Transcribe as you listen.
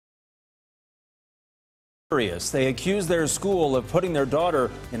They accuse their school of putting their daughter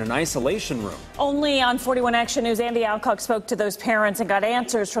in an isolation room. Only on 41 Action News, Andy Alcock spoke to those parents and got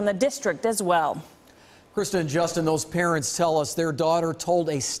answers from the district as well. Krista and Justin, those parents tell us their daughter told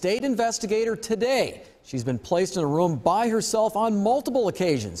a state investigator today she's been placed in a room by herself on multiple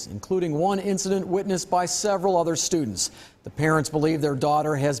occasions, including one incident witnessed by several other students. The parents believe their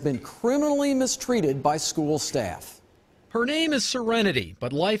daughter has been criminally mistreated by school staff. Her name is Serenity,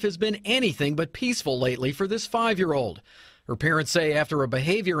 but life has been anything but peaceful lately for this 5-year-old. Her parents say after a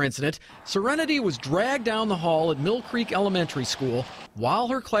behavior incident, Serenity was dragged down the hall at Mill Creek Elementary School while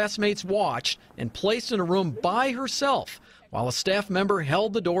her classmates watched and placed in a room by herself while a staff member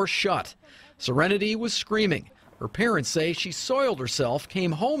held the door shut. Serenity was screaming. Her parents say she soiled herself,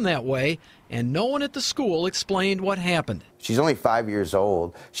 came home that way, and no one at the school explained what happened. She's only 5 years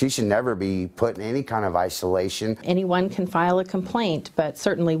old. She should never be put in any kind of isolation. Anyone can file a complaint, but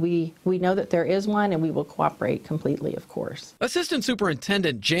certainly we know that there is one, and we will cooperate completely, of course. Assistant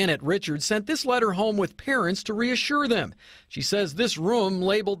Superintendent Janet Richards sent this letter home with parents to reassure them. She says this room,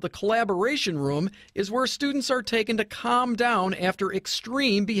 labeled the collaboration room, is where students are taken to calm down after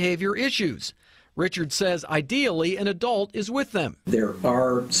extreme behavior issues. Richard says ideally an adult is with them. There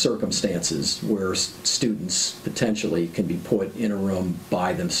are circumstances where students potentially can be put in a room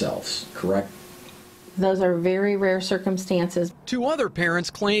by themselves, correct? Those are very rare circumstances. 2 other parents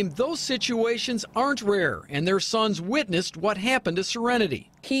claim those situations aren't rare, and their sons witnessed what happened to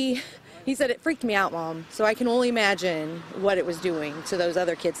Serenity. He said, "It freaked me out, Mom, so I can only imagine what it was doing to those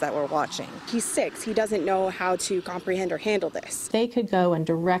other kids that were watching." He's 6. He doesn't know how to comprehend or handle this. They could go and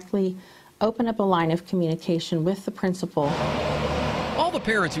directly open up a line of communication with the principal. All the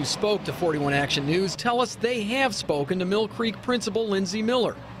parents who spoke to 41 Action News tell us they have spoken to Mill Creek Principal Lindsay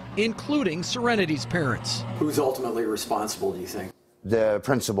Miller, including Serenity's parents. Who's ultimately responsible, do you think? The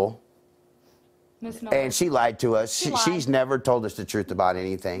principal. And she lied to us. She's never told us the truth about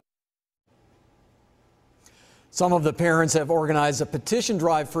anything. Some of the parents have organized a petition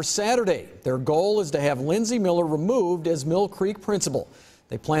drive for Saturday. Their goal is to have Lindsay Miller removed as Mill Creek principal.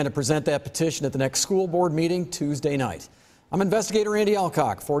 They plan to present that petition at the next school board meeting Tuesday night. I'm investigator Andy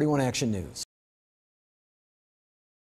Alcock, 41 Action News.